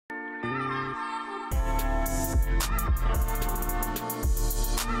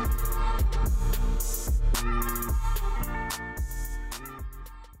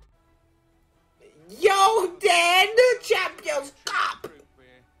Yo, Dan, the Champions Cup!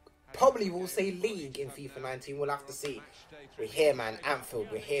 Probably will say league in FIFA 19, we'll have to see. We're here, man,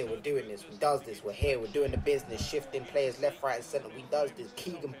 Anfield, we're here, we're doing this, we does this, we're here, we're doing the business, shifting players left, right and centre, we does this,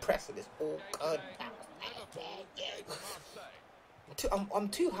 Keegan pressing this, all good. I'm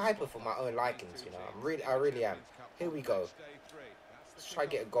too hyper for my own likings, you know, I really am. Here we go. Let's try to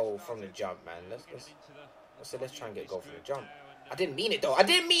get a goal from the jump, man. Let's try and get a goal from the jump. I didn't mean it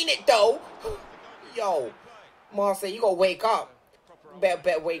though, Yo, Marseille, you gotta wake up.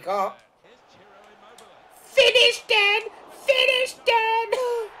 Better wake up. Finish then! Finish then!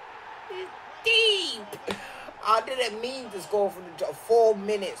 It's deep! I didn't mean to score from the 4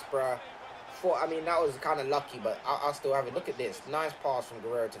 minutes, bruh. I mean, that was kind of lucky, but I'll still have it. Look at this. Nice pass from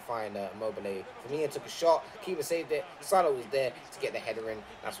Guerrero to find Immobile. Firmino took a shot. Keeper saved it. Salah was there to get the header in.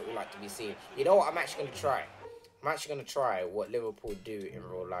 That's what we like to be seeing. You know what? I'm actually going to try. I'm actually going to try what Liverpool do in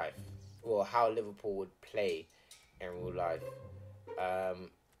real life. Or how Liverpool would play in real life.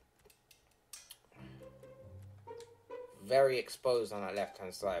 Very exposed on that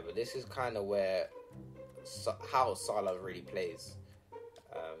left-hand side, but this is kind of where how Salah really plays.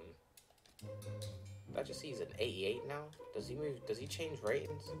 I just see he's an 88 now. Does he move? Does he change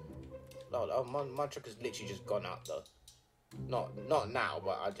ratings? No, my trick has literally just gone up though. Not now,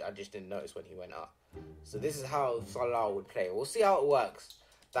 but I just didn't notice when he went up. So this is how Salah would play. We'll see how it works.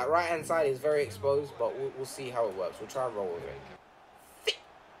 That right-hand side is very exposed, but we'll see how it works. We'll try and roll with it.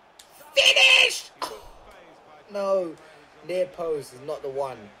 Finish! No, near post is not the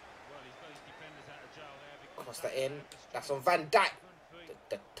one. Cross that in. That's on Van Dijk.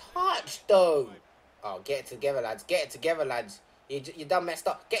 The touch, though. Oh, get it together, lads. Get it together, lads. You done messed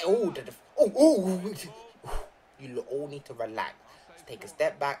up. Get You all need to relax. Let's take a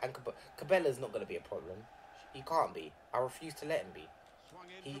step back. And Cabella's not going to be a problem. He can't be. I refuse to let him be.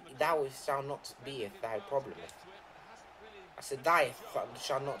 That shall not be thy problem. I said, thy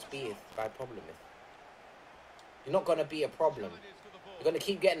shall not be thy problem. You're not going to be a problem. You're going to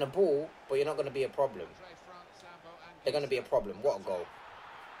keep getting the ball, but you're not going to be a problem. They're going to be a problem. What a goal.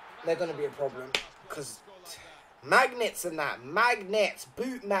 They're going to be a problem. Because magnets and that. Magnets.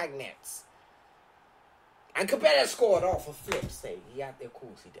 Boot magnets. And Cabella scored off for flip's sake. Of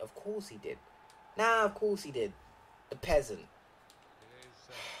course he did. Of course he did. Nah, of course he did. The peasant.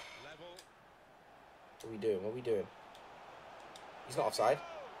 What are we doing? What are we doing? He's not offside.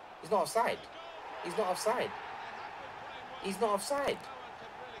 He's not offside. He's not offside. He's not offside.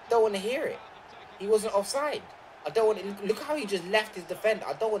 Don't want to hear it. He wasn't offside. I don't want to... Look how he just left his defender.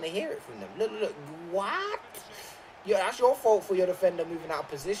 I don't want to hear it from them. Look. What? Yeah, that's your fault for your defender moving out of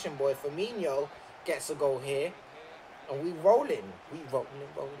position, boy. Firmino gets a goal here. And we rolling. We rolling.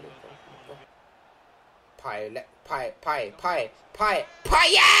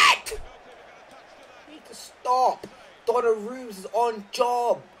 Payet! Need to stop. Donnarumma's is on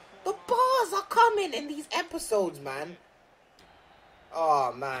job. The bars are coming in these episodes, man.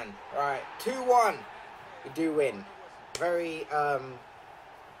 Oh, man. Right. 2-1. We do win. Very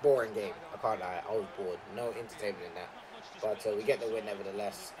boring game. I can't lie. I was bored. No entertainment in that. But we get the win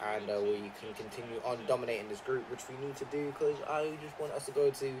nevertheless. And we can continue on dominating this group, which we need to do. Because I just want us to go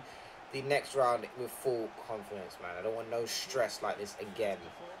to the next round with full confidence, man. I don't want no stress like this again.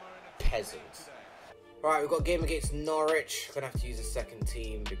 Peasants. Right, we've got a game against Norwich. Gonna have to use a second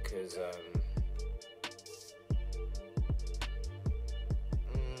team because I'm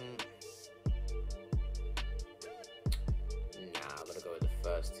gonna go with the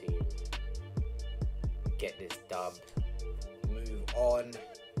first team. Get this dub. Move on.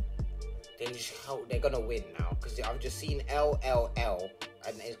 They're gonna win now because I've just seen LLL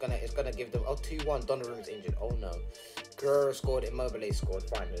and it's gonna give them 2-1. Donnarumma's injured. Oh no. Guerrero scored. Immobile scored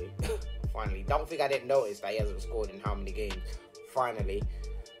finally. Finally. Don't think I didn't notice that he hasn't scored in how many games. Finally.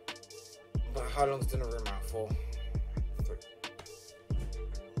 But how long's Donnarumma out for?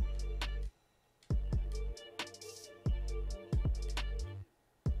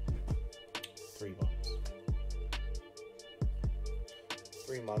 3 months.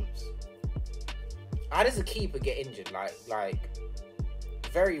 3 months. How does a keeper get injured? Like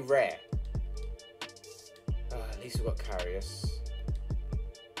very rare. At least we've got Karius.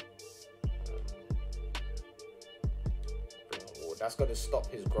 That's going to stop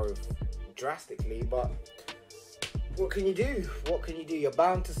his growth drastically, but what can you do? What can you do? You're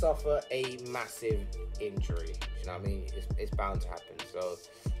bound to suffer a massive injury. You know what I mean? It's bound to happen. So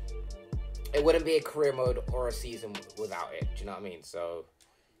it wouldn't be a career mode or a season without it. Do you know what I mean? So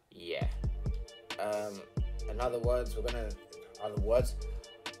yeah. in other words, we're gonna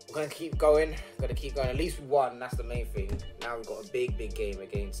keep going. Gonna keep going. At least we won. That's the main thing. Now we've got a big game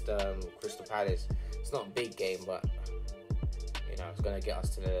against Crystal Palace. It's not a big game, but you know, it's gonna get us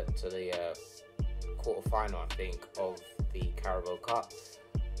to the quarter-final, I think, of the Carabao Cup,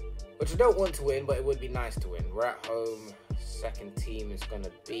 which I don't want to win, but it would be nice to win. We're at home. Second team is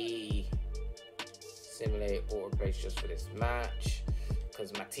gonna be simulate or replace just for this match,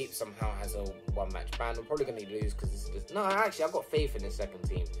 because Matip somehow has a one-match ban. We're probably going to lose because this is just... No, actually, I've got faith in this second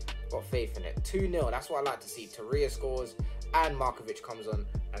team. I've got faith in it. 2-0. That's what I like to see. Torreira scores and Markovic comes on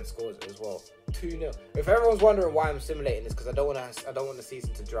and scores as well. 2-0. If everyone's wondering why I'm simulating this, because I don't want the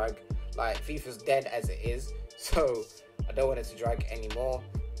season to drag. Like, FIFA's dead as it is, so I don't want it to drag anymore.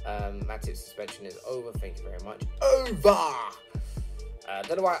 Matip's suspension is over. Thank you very much. Over! I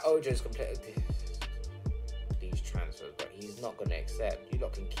don't know why Ojo's completed these transfers, but he's not going to accept. You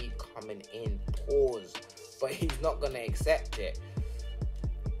lot can keep coming in, pause, but he's not going to accept it.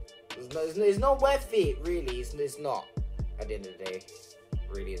 It's not worth it, really. It's not. At the end of the day, it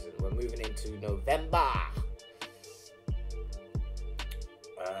really isn't. We're moving into November.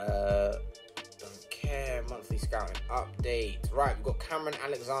 Don't care. Monthly scouting update. Right, we've got Cameron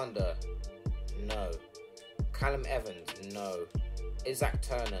Alexander. No. Callum Evans. No. Isaac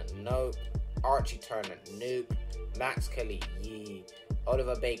Turner. Nope. Archie Turner. Nope. Max Kelly. Yeah.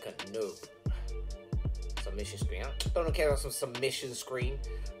 Oliver Bacon. Nope. Submission screen. I don't care about some submission screen.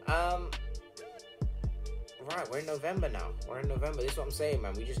 Right, we're in November now. We're in November. This is what I'm saying,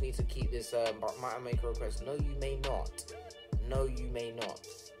 man. We just need to keep this. Might I make a request? No, you may not. No, you may not.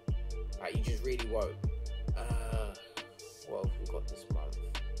 Like, you just really won't. What have we got this month?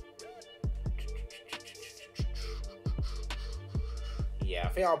 Yeah, I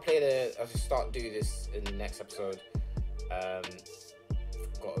think I'll just start doing this in the next episode.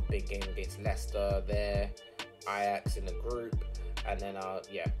 Got a big game against Leicester there. Ajax in the group. And then,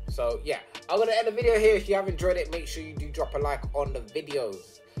 yeah. So, yeah. I'm going to end the video here. If you have enjoyed it, make sure you do drop a like on the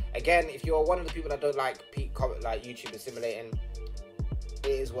videos. Again, if you're one of the people that don't like YouTube and simulating, it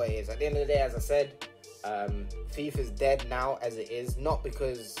is what it is. At the end of the day, as I said, FIFA's dead now as it is. Not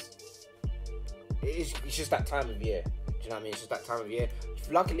because... It's just that time of year. Do you know what I mean? It's just that time of year.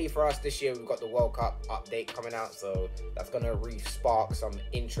 Luckily for us, this year we've got the World Cup update coming out, so that's going to re-spark some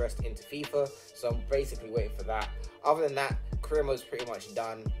interest into FIFA. So I'm basically waiting for that. Other than that, career mode's pretty much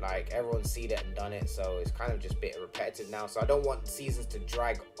done. Like, everyone's seen it and done it, so it's kind of just a bit repetitive now. So I don't want seasons to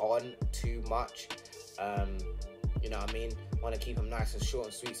drag on too much. You know what I mean? I want to keep them nice and short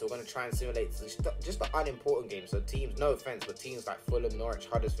and sweet. So we're going to try and simulate just the unimportant games. So teams, no offense, but teams like Fulham, Norwich,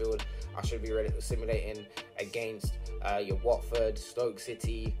 Huddersfield, I should be ready simulating against your Watford, Stoke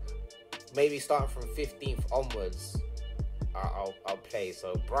City. Maybe starting from 15th onwards, I'll play.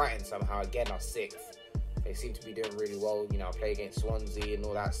 So Brighton somehow again are 6th. They seem to be doing really well. You know, I play against Swansea and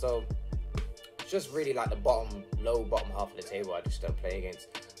all that. So it's just really like the low bottom half of the table I just don't play against.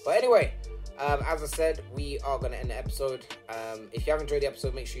 But anyway, as I said, we are going to end the episode. If you have enjoyed the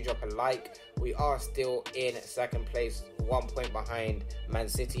episode, make sure you drop a like. We are still in second place, 1 point behind Man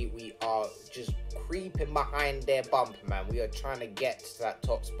City. We are just creeping behind their bumper, man. We are trying to get to that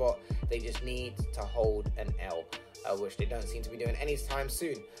top spot. They just need to hold an L, which they don't seem to be doing anytime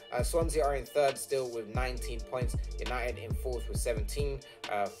soon. Swansea are in third still with 19 points. United in fourth with 17.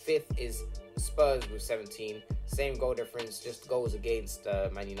 Fifth is Spurs with 17. Same goal difference, just goals against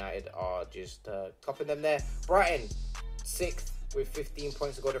Man United are just topping them there. Brighton, 6th with 15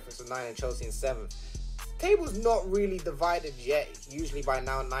 points, a goal difference of 9, and Chelsea in 7th. Table's not really divided yet. Usually by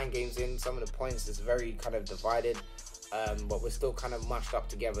now, 9 games in, some of the points is very kind of divided. But we're still kind of mushed up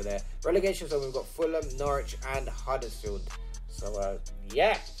together there. Relegation zone, we've got Fulham, Norwich, and Huddersfield. So,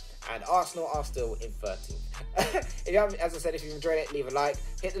 yeah. And Arsenal are still in 13th. If you have, as I said, if you've enjoyed it, leave a like.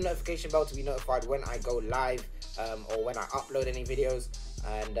 Hit the notification bell to be notified when I go live or when I upload any videos.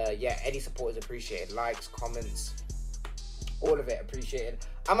 And, yeah, any support is appreciated. Likes, comments, all of it appreciated.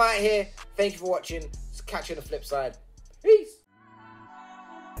 I'm out here. Thank you for watching. Catch you on the flip side. Peace.